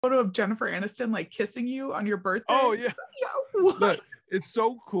photo of Jennifer Aniston like kissing you on your birthday. Oh yeah. Yeah, what? Look, it's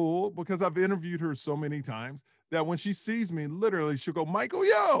so cool because I've interviewed her so many times that when she sees me, literally she'll go, Michael,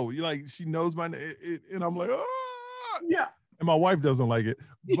 yo, you like, she knows my name, and I'm like, ah. Yeah. And my wife doesn't like it,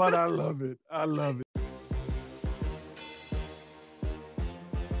 but I love it. I love it.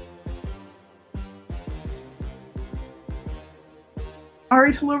 All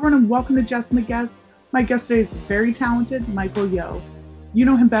right, hello everyone, and welcome to Just My Guest. My guest today is the very talented Michael Yo. You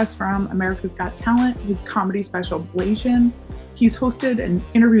know him best from America's Got Talent, his comedy special Blasian. He's hosted and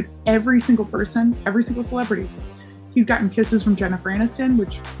interviewed every single person, every single celebrity. He's gotten kisses from Jennifer Aniston,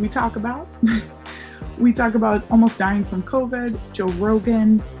 which we talk about. We talk about almost dying from COVID, Joe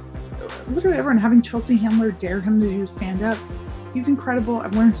Rogan, literally everyone, having Chelsea Handler dare him to do stand-up. He's incredible.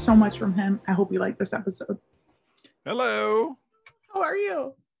 I've learned so much from him. I hope you like this episode. Hello. How are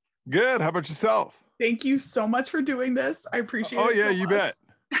you? Good. How about yourself? Thank you so much for doing this. I appreciate it. Oh yeah, so you much.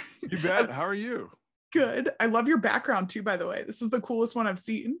 bet. You bet. How are you? Good. I love your background too, by the way. This is the coolest one I've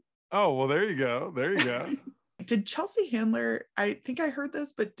seen. Oh, well, there you go. There you go. Did Chelsea Handler, I think I heard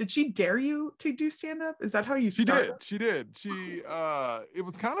this, but did she dare you to do stand-up? Is that how you started? She did. It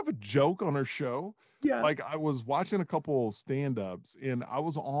was kind of a joke on her show. Yeah. Like I was watching a couple stand-ups and I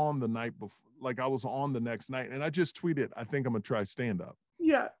was on the night before, like I was on the next night and I just tweeted, I think I'm gonna try stand-up.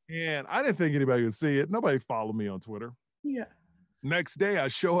 Yeah. And I didn't think anybody would see it. Nobody followed me on Twitter. Yeah. Next day I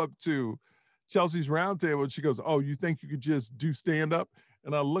show up to Chelsea's roundtable and she goes, oh, you think you could just do stand-up?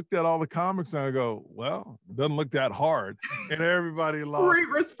 And I looked at all the comics and I go, well, it doesn't look that hard. And everybody laughed. Great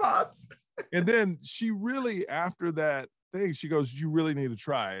response. And then she really, after that thing, she goes, you really need to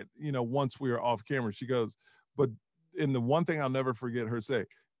try it. You know, once we are off camera, she goes, but, and the one thing I'll never forget her say,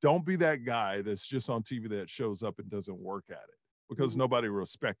 don't be that guy that's just on TV that shows up and doesn't work at it because nobody will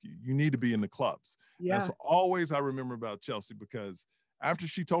respect you. You need to be in the clubs. Yeah. That's always I remember about Chelsea because after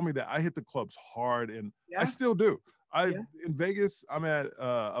she told me that, I hit the clubs hard and I still do. In Vegas, I'm at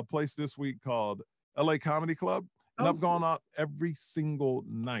a place this week called LA Comedy Club, and I've gone out every single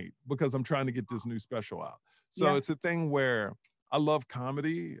night because I'm trying to get this new special out. So it's a thing where I love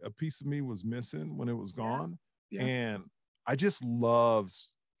comedy. A piece of me was missing when it was gone, and I just love.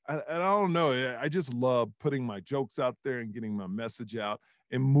 I don't know. I just love putting my jokes out there and getting my message out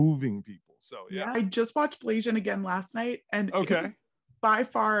and moving people. So I just watched Blasian again last night, and okay. By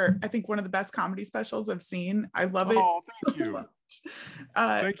far, I think one of the best comedy specials I've seen. I love it. Oh, thank you.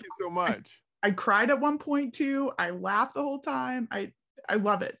 Thank you so much. I cried at one point too. I laughed the whole time. I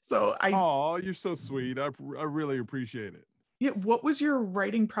love it. So oh, you're so sweet. I really appreciate it. Yeah. What was your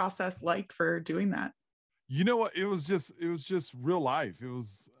writing process like for doing that? You know what? It was just real life. It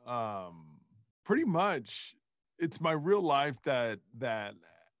was pretty much it's my real life that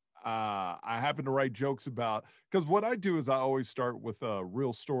I happen to write jokes about because what I do is I always start with a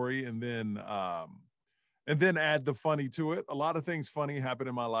real story and then add the funny to it. A lot of things funny happen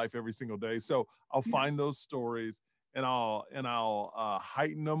in my life every single day. So I'll find those stories and I'll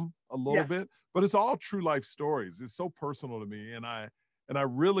heighten them a little bit, but it's all true life stories. It's so personal to me. And I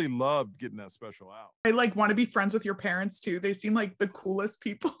really loved getting that special out. I want to be friends with your parents too. They seem like the coolest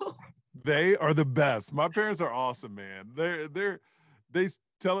people. They are the best. My parents are awesome, man. They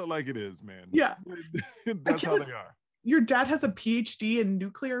tell it like it is, man. Yeah. That's how they are. Your dad has a PhD in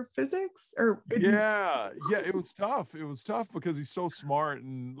nuclear physics yeah, it was tough. It was tough because he's so smart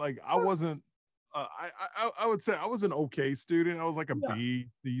and I wasn't I would say I was an okay student. I was like a B,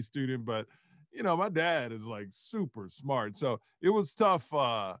 C student, but you know, my dad is super smart. So it was tough.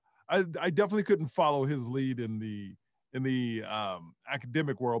 I definitely couldn't follow his lead in the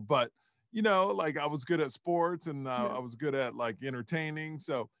academic world, but you know, I was good at sports and I was good at entertaining.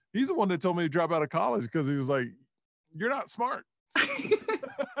 So he's the one that told me to drop out of college because he was like, you're not smart.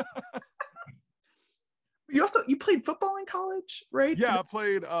 You played football in college, right? Yeah, I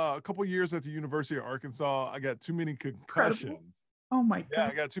played a couple years at the University of Arkansas. I got too many concussions. Incredible. Oh my God. Yeah,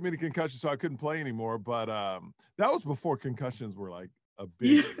 I got too many concussions, so I couldn't play anymore. But that was before concussions were a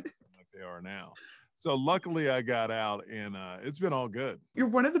big like they are now. So luckily I got out and it's been all good. You're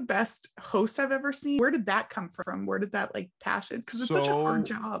one of the best hosts I've ever seen. Where did that come from? Where did that passion? Because it's such a hard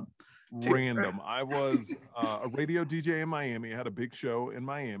job. Random. I was a radio DJ in Miami. I had a big show in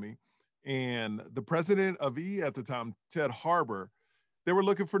Miami. And the president of E! At the time, Ted Harbor, they were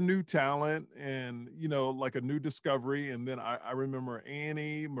looking for new talent and, you know, a new discovery. And then I remember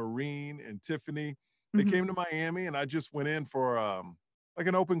Annie, Maureen, and Tiffany. They came to Miami and I just went in for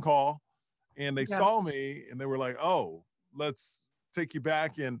an open call. And they saw me and they were like, oh, let's take you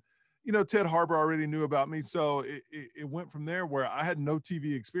back. And, you know, Ted Harbor already knew about me. So it went from there where I had no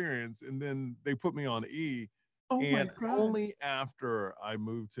TV experience. And then they put me on E! Oh my And God. only after I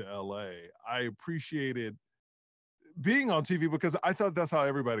moved to LA, I appreciated being on TV because I thought that's how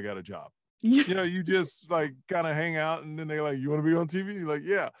everybody got a job. Yeah. You know, you just like kind of hang out and then they're like, you want to be on TV? You're like,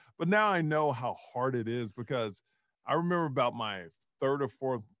 yeah. But now I know how hard it is because I remember about my third or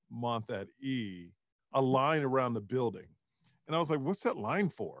fourth month at E, a line around the building. And I was like, what's that line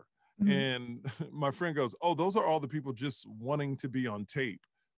for? Mhm. And my friend goes, oh, those are all the people just wanting to be on tape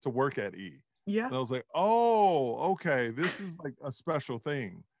to work at E. Yeah. And I was like, oh, okay. This is like a special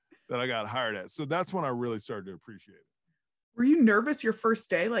thing that I got hired at. So that's when I really started to appreciate it. Were you nervous your first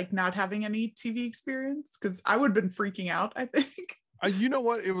day, like not having any TV experience? Because I would have been freaking out, I think. You know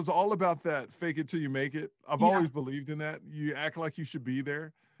what? It was all about that fake it till you make it. I've Yeah. always believed in that. You act like you should be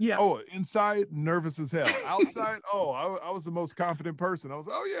there. Yeah. Oh, inside, nervous as hell. Outside, I was the most confident person. I was,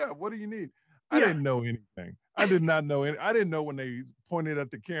 oh yeah, what do you need? I Yeah. didn't know anything. I did not know any. I didn't know when they pointed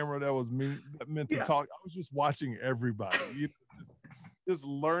at the camera that was that meant to Yeah. talk. I was just watching everybody. Just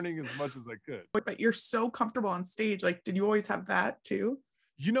learning as much as I could. But you're so comfortable on stage. Like, did you always have that too?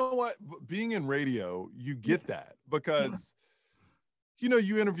 You know what? Being in radio, you get that Yeah. because you know,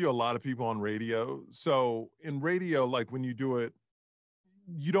 you interview a lot of people on radio. So in radio, like when you do it,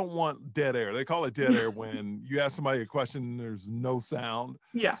 you don't want dead air. They call it dead air when you ask somebody a question and there's no sound.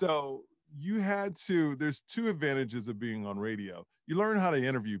 Yeah. So there's two advantages of being on radio. You learn how to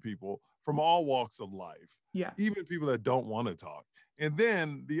interview people from all walks of life, Yeah. even people that don't want to talk. And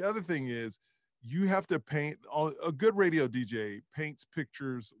then the other thing is you have to paint, a good radio DJ paints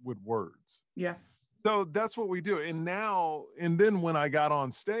pictures with words. Yeah. So that's what we do. And then when I got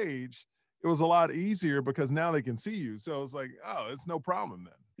on stage, it was a lot easier because now they can see you. So it's like, oh, it's no problem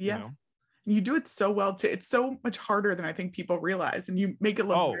then. Yeah. You know? You do it so well too. It's so much harder than I think people realize, and you make it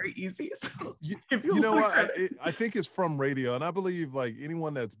look very easy. So you know what? I think it's from radio, and I believe like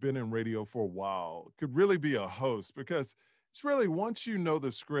anyone that's been in radio for a while could really be a host because it's really once you know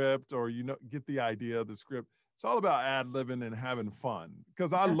the script or get the idea of the script, it's all about ad-libbing and having fun.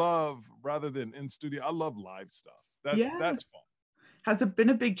 Because I love, rather than in studio, I love live stuff. That's fun. Has it been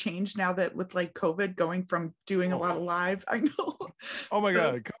a big change now that with like COVID going from doing a lot of live? I know. Oh my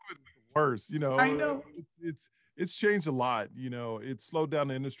God, COVID is worse. You know, I know. It's changed a lot. You know, it slowed down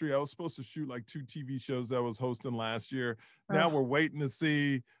the industry. I was supposed to shoot like 2 TV shows that I was hosting last year. Now we're waiting to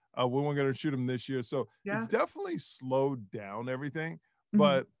see when we're going to shoot them this year. So it's definitely slowed down everything.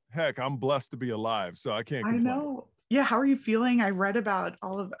 But heck, I'm blessed to be alive, so I can't complain. I know. Yeah, how are you feeling? I read about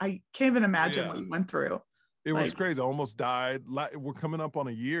I can't even imagine what you went through. It was crazy. I almost died. We're coming up on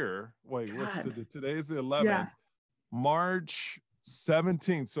a year. Wait, today's the 11th. Yeah. March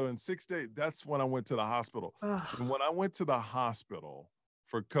 17th. So in 6 days, that's when I went to the hospital. Ugh. And when I went to the hospital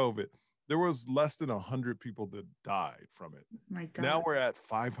for COVID, there was less than 100 people that died from it. My God. Now we're at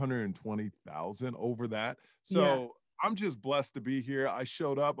 520,000 over that. So I'm just blessed to be here. I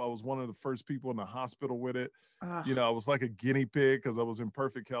showed up. I was one of the first people in the hospital with it. You know, I was like a guinea pig because I was in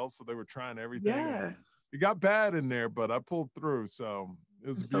perfect health. So they were trying everything. Yeah. It got bad in there, but I pulled through. So it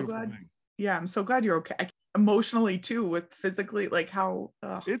was a beautiful thing. Yeah, I'm so glad you're okay. Emotionally too, with physically, like how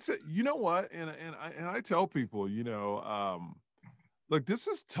you know what, and I tell people, you know, look, this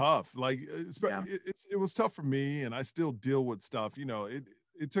is tough. Like, especially it was tough for me, and I still deal with stuff. You know,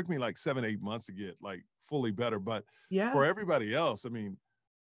 it took me like 7-8 months to get like fully better, but for everybody else, I mean,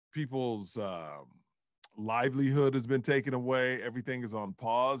 people's livelihood has been taken away. Everything is on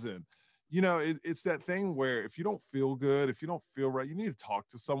pause, and you know, it's that thing where if you don't feel good, if you don't feel right, you need to talk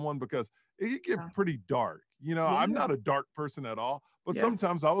to someone because it can get pretty dark. You know, I'm not a dark person at all, but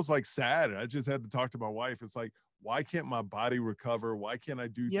sometimes I was like sad. And I just had to talk to my wife. It's like, why can't my body recover? Why can't I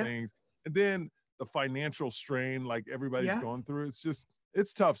do things? And then the financial strain, like everybody's going through,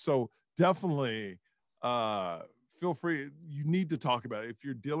 it's tough. So definitely feel free. You need to talk about it. If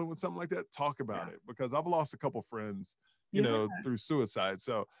you're dealing with something like that, talk about it because I've lost a couple friends, you know, through suicide.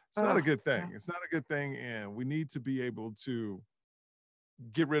 So it's not a good thing. It's not a good thing. And we need to be able to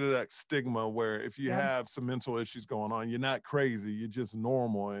get rid of that stigma where if you have some mental issues going on, you're not crazy, you're just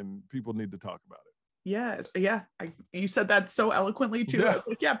normal and people need to talk about it. Yes. Yeah. You said that so eloquently too.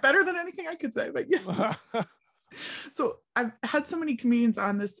 Like, better than anything I could say, but yeah. So I've had so many comedians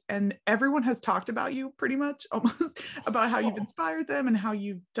on this and everyone has talked about you pretty much almost about how you've inspired them and how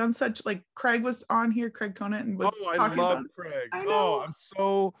you've done such, like Craig was on here, Craig Conant, and was talking I love about Craig. I'm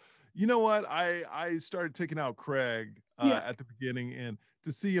so, you know what? I started taking out Craig at the beginning and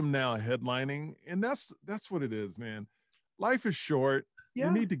to see him now headlining. And that's what it is, man. Life is short. You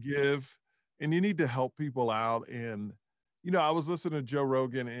need to give and you need to help people out. And you know, I was listening to Joe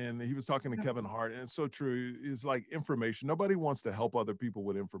Rogan and he was talking to Kevin Hart, and it's so true. It's like information. Nobody wants to help other people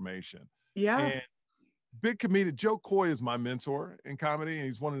with information. Yeah. And big comedian. Joe Coy is my mentor in comedy, and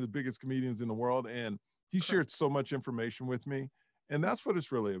he's one of the biggest comedians in the world. And he shared so much information with me. And that's what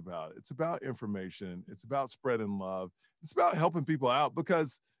it's really about. It's about information. It's about spreading love. It's about helping people out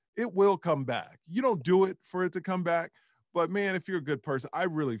because it will come back. You don't do it for it to come back. But man, if you're a good person, I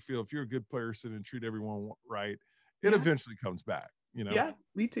really feel if you're a good person and treat everyone right, it eventually comes back. You know? Yeah,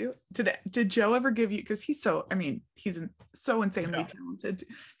 me too. Did Joe ever give you, because he's so, I mean, he's so insanely talented.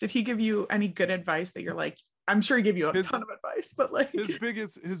 Did he give you any good advice that you're like, I'm sure he gave you a ton of advice, but like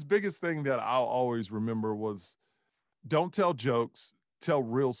his biggest thing that I'll always remember was don't tell jokes, tell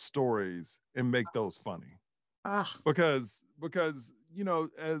real stories and make those funny. Because you know,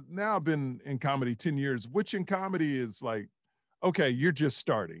 now I've been in comedy 10 years, which in comedy is like, okay, you're just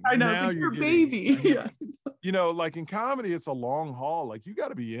starting. I know, now it's like you're a baby. Yeah. You know, like in comedy, it's a long haul. Like you got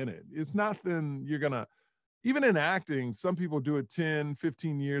to be in it. It's nothing you're going to, even in acting, some people do it 10,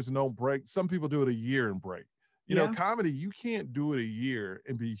 15 years and don't break. Some people do it a year and break. You know, comedy, you can't do it a year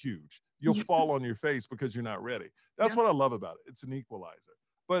and be huge. You'll fall on your face because you're not ready. That's what I love about it. It's an equalizer.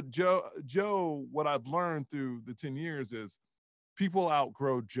 But Joe, what I've learned through the 10 years is people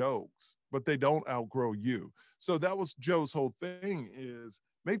outgrow jokes, but they don't outgrow you. So that was Joe's whole thing is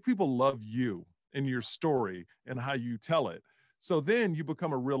make people love you and your story and how you tell it. So then you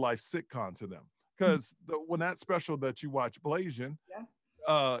become a real life sitcom to them. Because when that special that you watch, Blasian,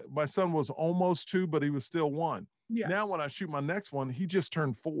 my son was almost 2, but he was still 1. Yeah. Now when I shoot my next one, he just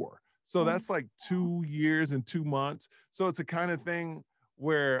turned 4. So that's like 2 years and 2 months. So it's a kind of thing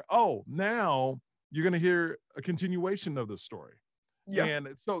where, now you're going to hear a continuation of the story. Yeah. And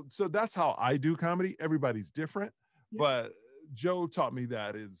so that's how I do comedy. Everybody's different. Yeah. But Joe taught me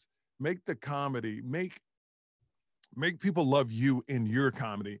that is make the comedy, make people love you in your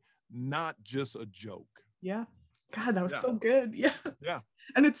comedy, not just a joke. Yeah. God, that was so good. Yeah. Yeah.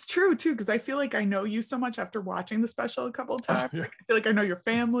 And it's true too, because I feel like I know you so much after watching the special a couple of times. Like, I feel like I know your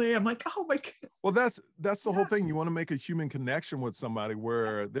family. I'm like, oh my God. Well, that's the whole thing. You want to make a human connection with somebody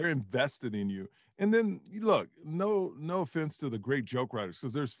where they're invested in you. And then look, no offense to the great joke writers,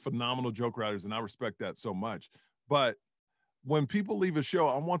 because there's phenomenal joke writers, and I respect that so much. But when people leave a show,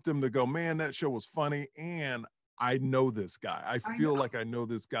 I want them to go, man, that show was funny, and I know this guy. I feel like I know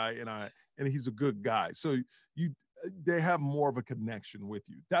this guy, and he's a good guy. So they have more of a connection with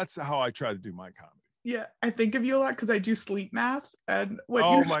you. That's how I try to do my comedy. Yeah, I think of you a lot because I do sleep math. And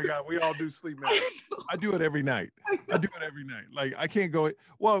oh my God, we all do sleep math. I do it every night. I do it every night. Like I can't go,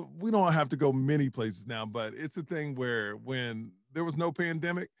 well, we don't have to go many places now, but it's a thing where when there was no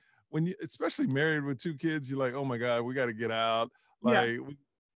pandemic, when you, especially married with 2 kids, you're like, oh my God, we got to get out. Like,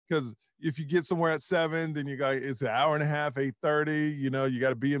 because if you get somewhere at 7, then it's an hour and a half, 8:30, you know, you got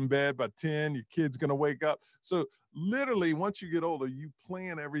to be in bed by 10, your kid's going to wake up. So literally once you get older, you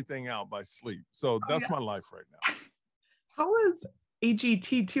plan everything out by sleep. So that's my life right now. How was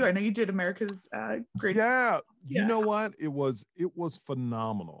AGT too? I know you did America's Great. Yeah. You know what? It was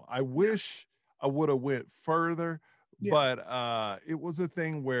phenomenal. I wish I would have went further, but it was a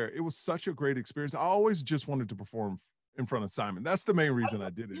thing where it was such a great experience. I always just wanted to perform in front of Simon. That's the main reason I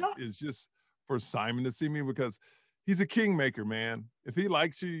did it, is just for Simon to see me, because he's a kingmaker, man. If he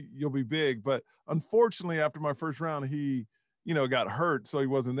likes you, you'll be big. But unfortunately, after my first round, he, got hurt, so he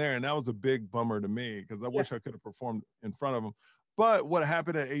wasn't there. And that was a big bummer to me, because I wish I could have performed in front of him. But what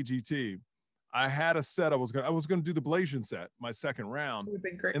happened at AGT, I had a set. I was going to do the Blasian set, my second round.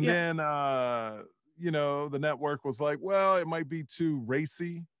 And then, the network was like, well, it might be too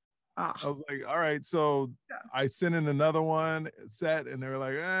racy. I was like, all right. So I sent in another set, and they were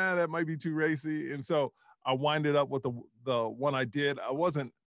like, that might be too racy. And so I winded up with the one I did. I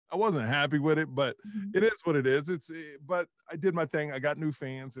wasn't happy with it, but it is what it is. But I did my thing. I got new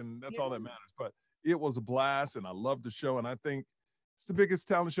fans, and that's all that matters. But it was a blast, and I loved the show. And I think it's the biggest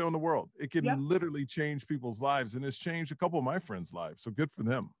talent show in the world. It can literally change people's lives, and it's changed a couple of my friends' lives. So good for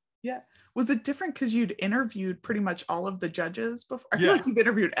them. Yeah. Was it different because you'd interviewed pretty much all of the judges before? I feel like you've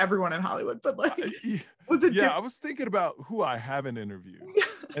interviewed everyone in Hollywood, but like, was it different? I was thinking about who I haven't interviewed.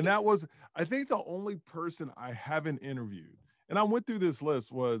 And that was, I think, the only person I haven't interviewed. And I went through this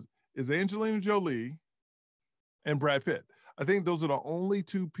list is Angelina Jolie and Brad Pitt. I think those are the only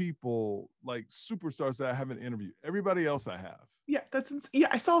 2 people, like superstars, that I haven't interviewed. Everybody else I have. Yeah,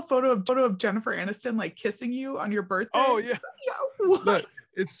 I saw a photo of Jennifer Aniston like kissing you on your birthday. Oh yeah. Look,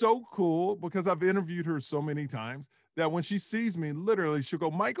 it's so cool because I've interviewed her so many times that when she sees me, literally she'll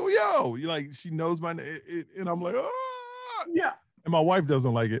go, Michael, yo, like she knows my name, and I'm like, ah. Yeah. And my wife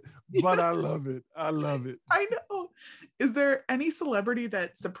doesn't like it, but I love it. I love it. I know. Is there any celebrity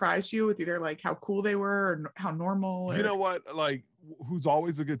that surprised you with either like how cool they were or how normal? You know what? Like, who's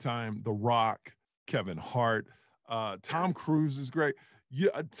always a good time? The Rock, Kevin Hart. Tom Cruise is great.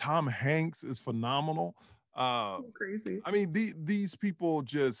 Yeah, Tom Hanks is phenomenal. So crazy. I mean, these people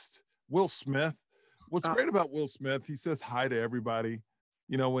just Will Smith. What's Oh, great about Will Smith, he says hi to everybody.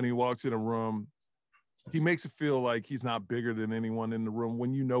 You know, when he walks in a room, he makes it feel like he's not bigger than anyone in the room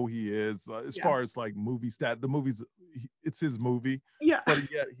when you know he is. As yeah. far as like movie stat, the movie's it's his movie, Yeah. but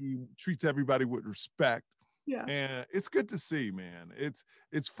yet he treats everybody with respect, Yeah. and it's good to see, man.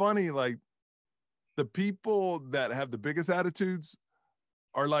 It's funny, like the people that have the biggest attitudes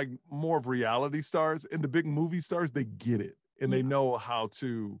are like more of reality stars, and the big movie stars, they get it and they Yeah. know how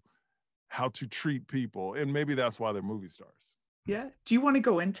to treat people, and maybe that's why they're movie stars. Yeah. Do you want to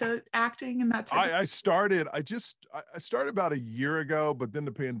go into acting and that type of? I started I started about a year ago, but then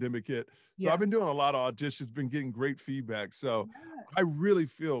the pandemic hit. So Yeah. I've been doing a lot of auditions, been getting great feedback. So Yeah. I really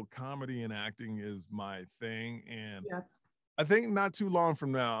feel comedy and acting is my thing. And Yeah. I think not too long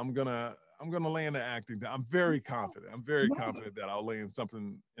from now, I'm gonna land the acting. I'm very confident. I'm very Nice. confident that I'll land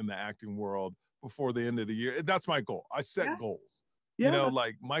something in the acting world before the end of the year. That's my goal. I set Yeah. goals. You Yeah. know,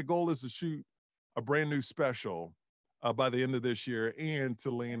 like my goal is to shoot a brand new special by the end of this year and to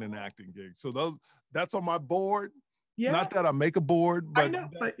land an acting gig. So that's on my board. Yeah. Not that I make a board, I but know,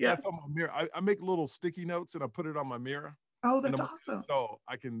 but yeah. that's on my mirror. I make little sticky notes and I put it on my mirror. Oh, In that's the morning, awesome. so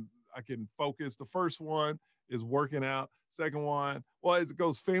I can focus. The first one is working out. Second one, well, it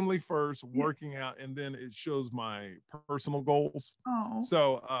goes family first, Yeah. working out, and then it shows my personal goals. Oh.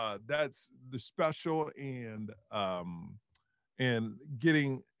 So that's the special and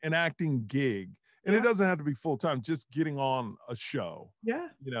getting an acting gig. And it Yeah. doesn't have to be full time, just getting on a show. Yeah.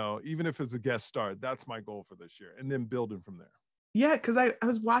 You know, even if it's a guest star, that's my goal for this year. And then building from there. Yeah, because I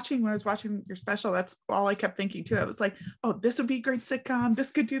was watching when I was watching your special. That's all I kept thinking too. I was like, oh, this would be a great sitcom. This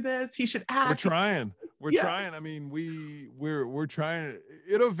could do this. He should act. We're trying. We're Yeah. trying. I mean, we're trying.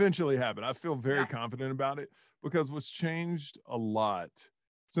 It'll eventually happen. I feel very Yeah. confident about it because what's changed a lot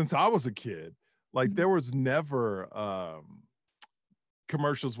since I was a kid. Like Mhm. there was never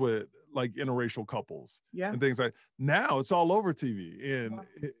commercials with like interracial couples Yeah. and things like now it's all over TV and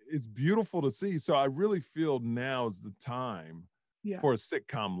it's beautiful to see. So I really feel now is the time Yeah. for a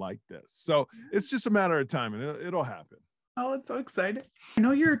sitcom like this. So it's just a matter of time and it'll happen. Oh, it's so exciting. I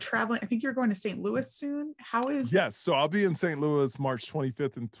know you're traveling. I think you're going to St. Louis soon. How is? Yes. So I'll be in St. Louis March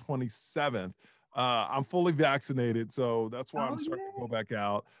 25th and 27th. I'm fully vaccinated, so that's why Oh, I'm starting yay. to go back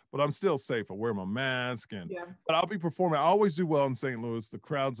out, but I'm still safe. I wear my mask Yeah. but I'll be performing. I always do well in St. Louis. The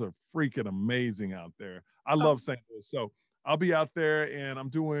crowds are freaking amazing out there. I Oh. love St. Louis. So I'll be out there and I'm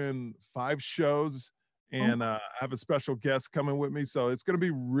doing 5 shows and I have a special guest coming with me. So it's going to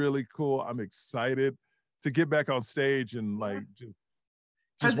be really cool. I'm excited to get back on stage and like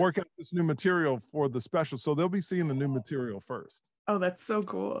just work out this new material for the special. So they'll be seeing the new material first. Oh, that's so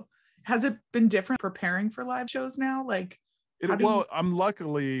cool. Has it been different preparing for live shows now? Like, I'm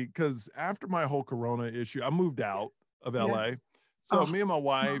luckily because after my whole Corona issue, I moved out of LA. So me and my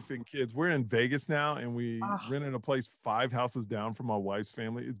wife and kids, we're in Vegas now, and we rented a place 5 houses down from my wife's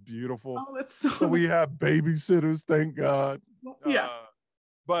family. It's beautiful. Oh, that's so we have babysitters, thank God. Yeah.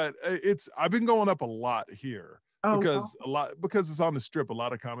 But I've been going up a lot here because awesome. because it's on the strip. A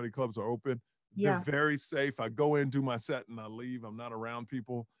lot of comedy clubs are open. Yeah. They're very safe. I go in, do my set, and I leave. I'm not around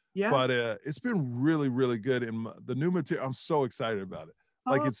people. Yeah. But it's been really, really good. And the new material, I'm so excited about it.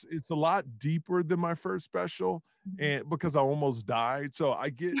 Like it's a lot deeper than my first special, and because I almost died. So I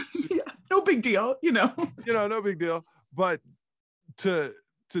get no big deal, no big deal. But to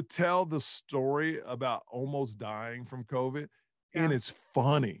tell the story about almost dying from COVID, and it's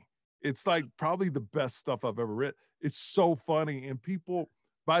funny. It's like probably the best stuff I've ever read. It's so funny, and people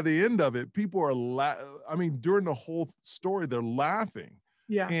by the end of it, people are I mean, during the whole story, they're laughing.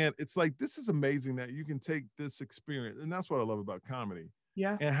 Yeah. And it's like, this is amazing that you can take this experience. And that's what I love about comedy.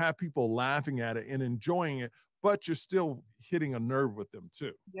 Yeah. And have people laughing at it and enjoying it, but you're still hitting a nerve with them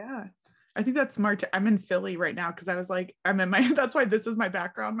too. Yeah. I think that's smart. I'm in Philly right now because I was like, that's why this is my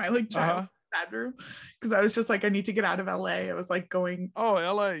background, my like child bedroom. Because I was just like, I need to get out of LA. I was like going. Oh,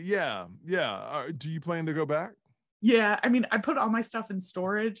 LA. Yeah. Yeah. Do you plan to go back? Yeah. I mean, I put all my stuff in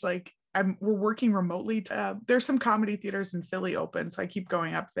storage. Like, we're working remotely. There's some comedy theaters in Philly open, so I keep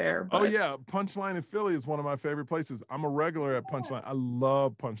going up there. Oh yeah, Punchline in Philly is one of my favorite places. I'm a regular at Punchline. I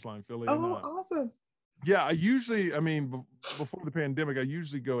love Punchline Philly. Oh, awesome. Yeah, before the pandemic, I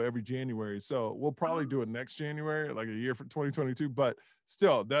usually go every January. So we'll probably do it next January, like a year for 2022. But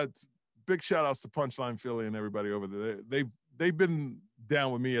still, that's big shout outs to Punchline Philly and everybody over there. They've been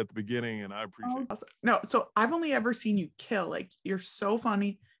down with me at the beginning, and I appreciate it. Awesome. No, so I've only ever seen you kill. Like, you're so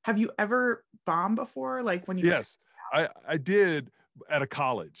funny. Have you ever bombed before? Like when you? Yes, I did at a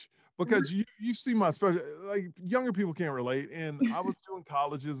college, because you see my special, like younger people can't relate. And I was doing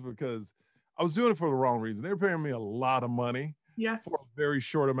colleges because I was doing it for the wrong reason. They were paying me a lot of money Yeah. for a very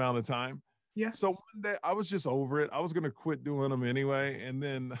short amount of time. Yeah. So one day I was just over it. I was going to quit doing them anyway. And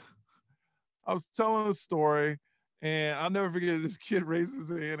then I was telling a story, and I'll never forget it. This kid raises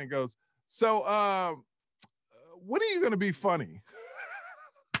his hand and goes, so when are you going to be funny?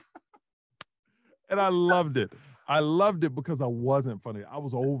 And I loved it. I loved it because I wasn't funny. I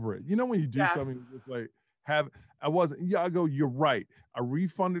was over it. You know, when you do something, it's like I wasn't, I go, you're right. I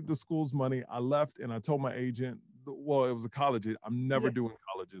refunded the school's money. I left and I told my agent, well, it was a college. I'm never doing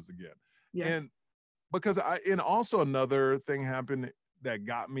colleges again. Yeah. And because and also another thing happened that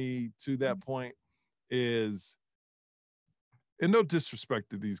got me to that point is, and no disrespect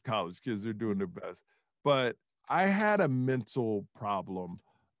to these college kids, they're doing their best, but I had a mental problem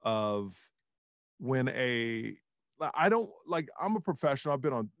of when I'm a professional. I've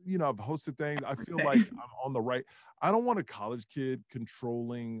been on, I've hosted things. I feel like I'm on the right. I don't want a college kid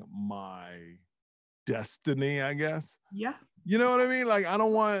controlling my destiny, I guess. Yeah. You know what I mean? Like, I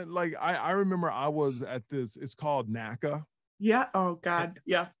don't want, like, I remember I was at this, it's called NACA. Yeah. Oh God.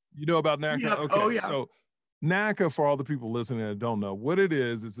 Yeah. You know about NACA? Yeah. Okay. Oh, yeah. So NACA, for all the people listening that don't know what it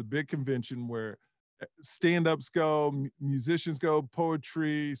is, it's a big convention where stand-ups go, musicians go,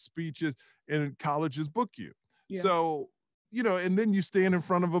 poetry, speeches, and colleges book you. Yes. So, and then you stand in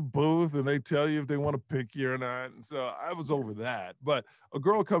front of a booth and they tell you if they want to pick you or not. And so I was over that. But a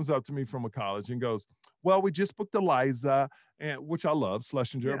girl comes up to me from a college and goes, well, we just booked Eliza, which I love,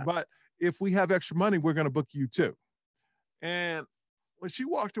 Schlesinger, but if we have extra money, we're going to book you too. And when she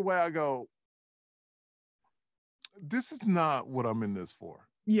walked away, I go, this is not what I'm in this for.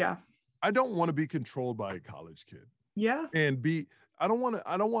 Yeah. I don't want to be controlled by a college kid. Yeah. And I don't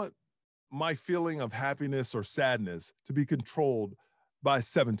want my feeling of happiness or sadness to be controlled by a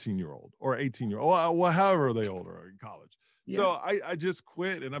 17-year-old or 18-year-old, well, however they older in college. Yes. So I just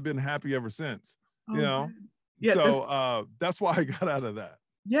quit and I've been happy ever since, Yeah. So that's why I got out of that.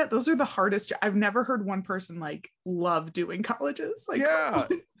 Yeah. Those are the hardest. I've never heard one person like love doing colleges. Like, yeah.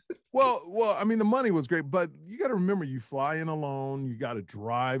 Well, I mean, the money was great, but you got to remember, you fly in alone. You got to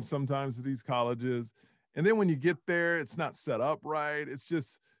drive sometimes to these colleges. And then when you get there, it's not set up right. It's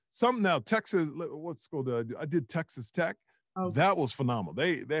just something. Now, Texas, what school did I do? I did Texas Tech. Okay. That was phenomenal.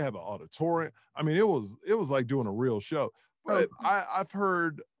 They have an auditorium. I mean, it was like doing a real show. But I've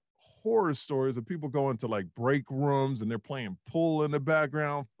heard horror stories of people going to like break rooms and they're playing pool in the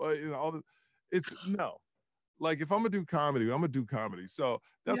background. All the, it's no. Like, if I'm gonna do comedy, I'm gonna do comedy. So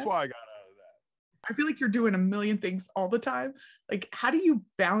that's why I got out of that. I feel like you're doing a million things all the time. Like, how do you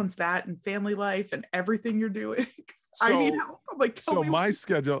balance that and family life and everything you're doing? So, I need help. I'm like, so my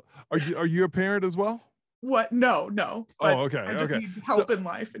schedule. Are you a parent as well? What? No. Oh, okay. I just need help in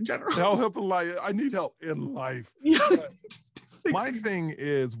life in general. Help in life. I need help in life. Yeah. My thing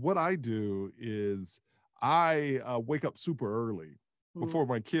is, what I do is I wake up super early before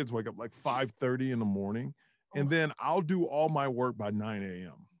my kids wake up, like 5:30 in the morning. And then I'll do all my work by 9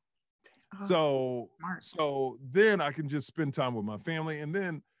 a.m. So then I can just spend time with my family. And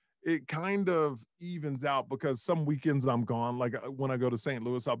then it kind of evens out because some weekends I'm gone. Like when I go to St.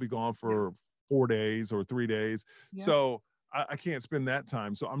 Louis, I'll be gone for 4 days or 3 days. Yes. So I can't spend that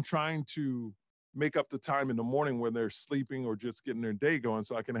time. So I'm trying to make up the time in the morning when they're sleeping or just getting their day going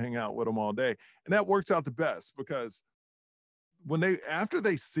so I can hang out with them all day. And that works out the best because after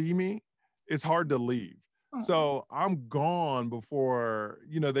they see me, it's hard to leave. So I'm gone before,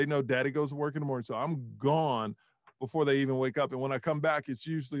 they know daddy goes to work in the morning. So I'm gone before they even wake up. And when I come back, it's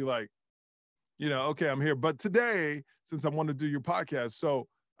usually like, okay, I'm here. But today, since I wanted to do your podcast, so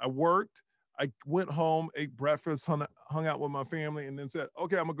I worked, I went home, ate breakfast, hung out with my family, and then said,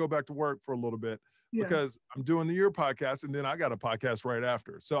 okay, I'm gonna go back to work for a little bit because I'm doing your podcast. And then I got a podcast right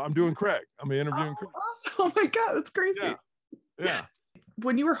after. So I'm doing Craig. I'm interviewing Craig. Awesome. Oh my God, that's crazy. Yeah.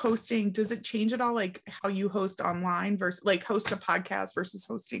 When you were hosting, does it change at all, like how you host online versus like host a podcast versus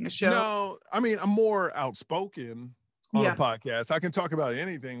hosting a show? No, I mean, I'm more outspoken on a podcast. I can talk about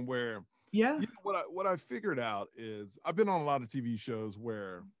anything where, what I figured out is I've been on a lot of TV shows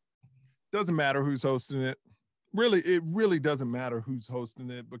where it doesn't matter who's hosting it. It really doesn't matter who's hosting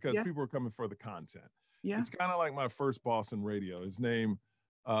it because people are coming for the content. Yeah. It's kind of like my first boss in radio. His name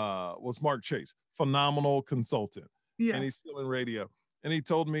was Mark Chase, phenomenal consultant. Yeah. And he's still in radio. And he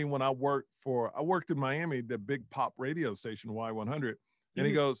told me when I worked in Miami, the big pop radio station, Y100. And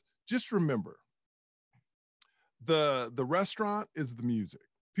he goes, just remember, the restaurant is the music.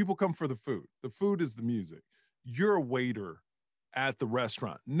 People come for the food. The food is the music. You're a waiter at the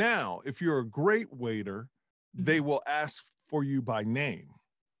restaurant. Now, if you're a great waiter, they will ask for you by name.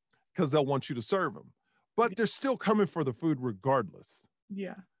 because they'll want you to serve them, but they're still coming for the food regardless.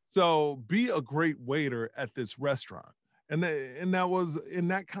 Yeah. So be a great waiter at this restaurant. And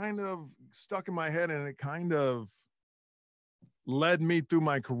that kind of stuck in my head, and it kind of led me through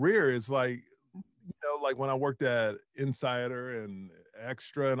my career. It's like, like when I worked at Insider and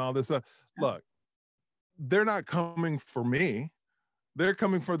Extra and all this stuff, look, they're not coming for me. They're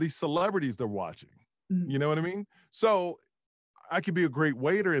coming for these celebrities they're watching. You know what I mean? So I could be a great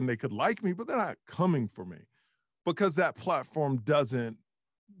waiter and they could like me, but they're not coming for me because that platform doesn't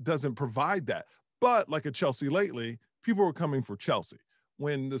provide that. But like at Chelsea Lately, people were coming for Chelsea.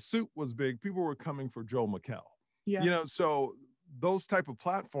 When The Suit was big, people were coming for Joel McHale. Yeah. So those type of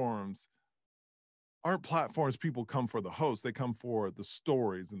platforms aren't platforms people come for the host. They come for the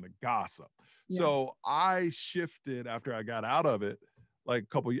stories and the gossip. Yeah. So I shifted after I got out of it, like a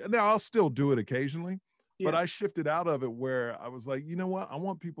couple years. Now I'll still do it occasionally, but I shifted out of it where I was like, you know what? I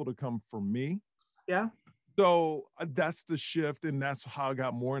want people to come for me. Yeah. So that's the shift. And that's how I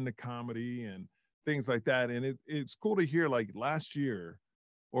got more into comedy and things like that. And it's cool to hear, like last year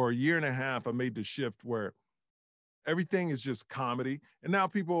or a year and a half, I made the shift where everything is just comedy. And now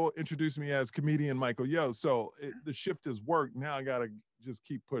people introduce me as comedian Michael Yo. So the shift has worked. Now I got to just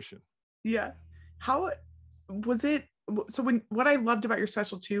keep pushing. Yeah. How was it? So what I loved about your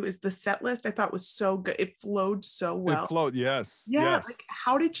special too is the set list. I thought was so good. It flowed so well. It flowed. Yes. Yeah. Yes. Like,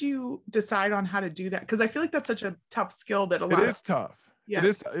 how did you decide on how to do that? Because I feel like that's such a tough skill that it is tough. Yeah. It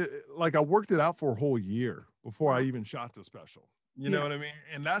is like I worked it out for a whole year before I even shot the special. You know what I mean?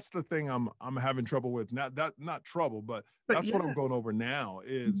 And that's the thing I'm having trouble with. Not trouble, but that's what I'm going over now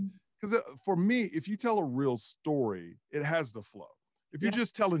is because for me, if you tell a real story, it has the flow. If you're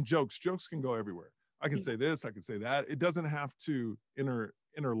just telling jokes can go everywhere. I can say this, I can say that. It doesn't have to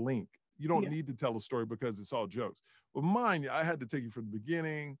interlink. You don't need to tell a story because it's all jokes. But mine, I had to take you from the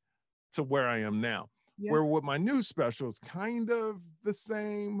beginning to where I am now. Yeah. Where with my new special is kind of the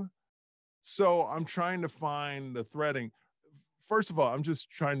same. So I'm trying to find the threading. First of all, I'm just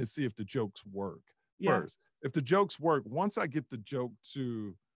trying to see if the jokes work first. If the jokes work, once I get the joke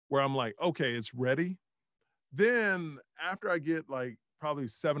to where I'm like, okay, it's ready. Then after I get like probably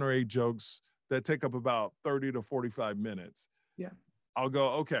 7 or 8 jokes that take up about 30 to 45 minutes, I'll go,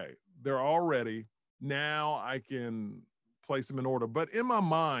 okay, they're all ready. Now I can place them in order. But in my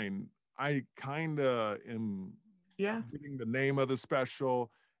mind, I kind of am getting the name of the special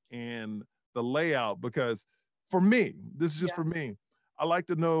and the layout because for me, this is just for me, I like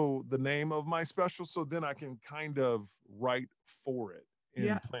to know the name of my special so then I can kind of write for it and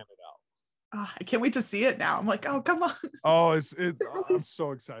plan it out. Oh, I can't wait to see it now. I'm like, oh, come on. Oh, I'm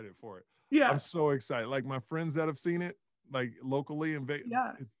so excited for it. Yeah. I'm so excited. Like my friends that have seen it, like locally in Vegas,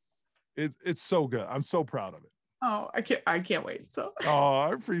 it's so good. I'm so proud of it. Oh, I can't wait. So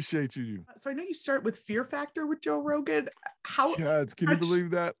I appreciate you. So I know you start with Fear Factor with Joe Rogan. Can you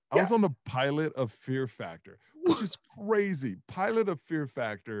believe that? I was on the pilot of Fear Factor, which is crazy. Pilot of Fear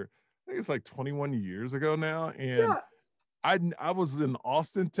Factor, I think it's like 21 years ago now. And I was in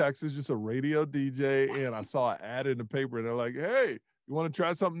Austin, Texas, just a radio DJ, and I saw an ad in the paper, and they're like, hey, you want to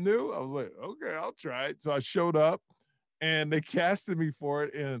try something new? I was like, okay, I'll try it. So I showed up, and they casted me for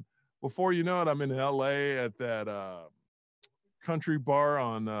it, and before you know it, I'm in LA at that country bar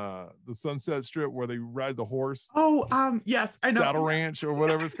on the Sunset Strip where they ride the horse. Oh, yes, I know. Saddle Ranch or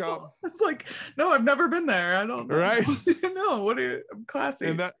whatever it's called. It's like, no, I've never been there. I don't know. Right? No, I'm classy.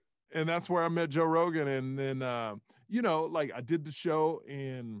 And that's where I met Joe Rogan. And then, like I did the show,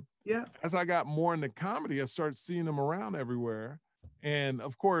 and as I got more into comedy, I started seeing him around everywhere. And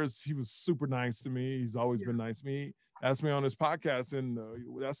of course, he was super nice to me. He's always been nice to me. Asked me on his podcast, and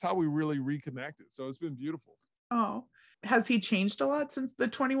that's how we really reconnected. So it's been beautiful. Oh, has he changed a lot since the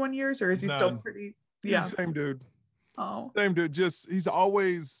 21 years, or is he still pretty? He's the same dude. Oh, same dude. Just he's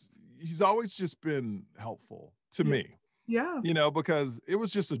always just been helpful to me. Yeah. Because it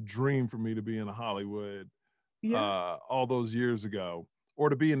was just a dream for me to be in Hollywood all those years ago, or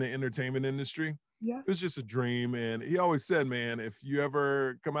to be in the entertainment industry. Yeah. It was just a dream. And he always said, man, if you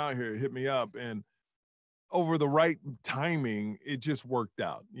ever come out here, hit me up. And over the right timing, it just worked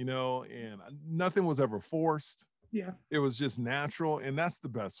out, and nothing was ever forced. Yeah. It was just natural. And that's the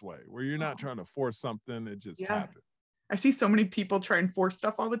best way, where you're not trying to force something. It just happened. I see so many people try and force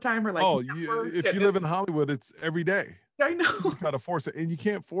stuff all the time, or like, if you live in Hollywood, it's every day. I know. You gotta force it, and you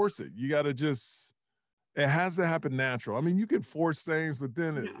can't force it. You gotta it has to happen natural. I mean, you can force things, but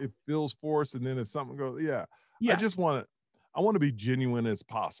then it feels forced. And then if something goes, I want to be genuine as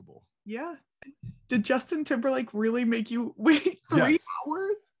possible. Yeah. Did Justin Timberlake really make you wait 3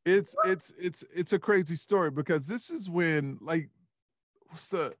 hours? It's a crazy story because this is when, like,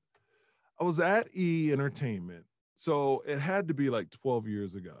 I was at E Entertainment. So it had to be like 12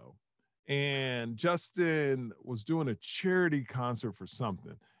 years ago. And Justin was doing a charity concert for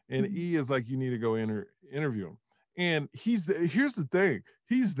something. And E is like, you need to go interview him. And here's the thing,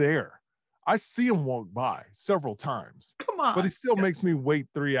 he's there. I see him walk by several times. Come on. But he still makes me wait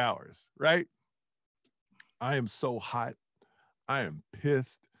 3 hours, right? I am so hot. I am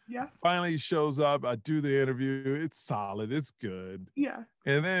pissed. Yeah. Finally, he shows up. I do the interview. It's solid. It's good. Yeah.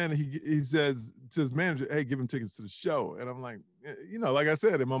 And then he says to his manager, hey, give him tickets to the show. And I'm like, like I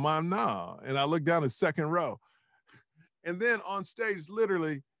said, in my mind, nah. And I look down the second row. And then on stage,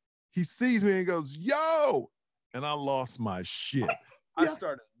 literally, he sees me and goes, yo. And I lost my shit. Yeah. I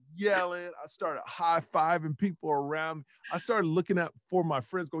started yelling. I started high-fiving people around me. I started looking at for my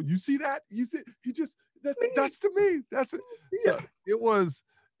friends going, you see that? You see, that's to me. That's it. Yeah. So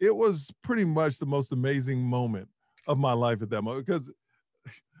it was pretty much the most amazing moment of my life at that moment, because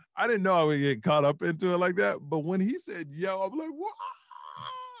I didn't know I would get caught up into it like that. But when he said, yo, I'm like, what?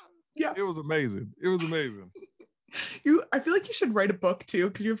 Yeah. It was amazing. It was amazing. I feel like you should write a book too,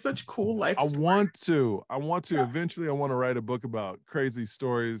 because you have such cool life stories. I want to eventually. I want to write a book about crazy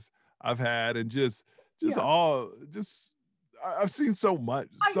stories I've had, and I've seen so much.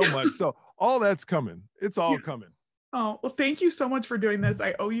 So all that's coming. It's all coming. Oh, well, thank you so much for doing this.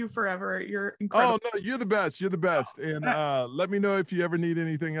 I owe you forever. You're incredible. Oh no, you're the best. You're the best. And let me know if you ever need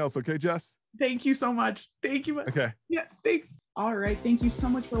anything else. Okay, Jess? Thank you so much. Thank you. Okay. Yeah, thanks. All right. Thank you so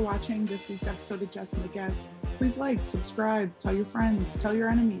much for watching this week's episode of Jess and the Guest. Please like, subscribe, tell your friends, tell your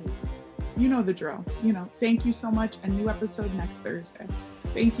enemies. You know the drill. Thank you so much. A new episode next Thursday.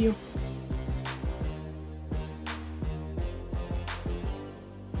 Thank you.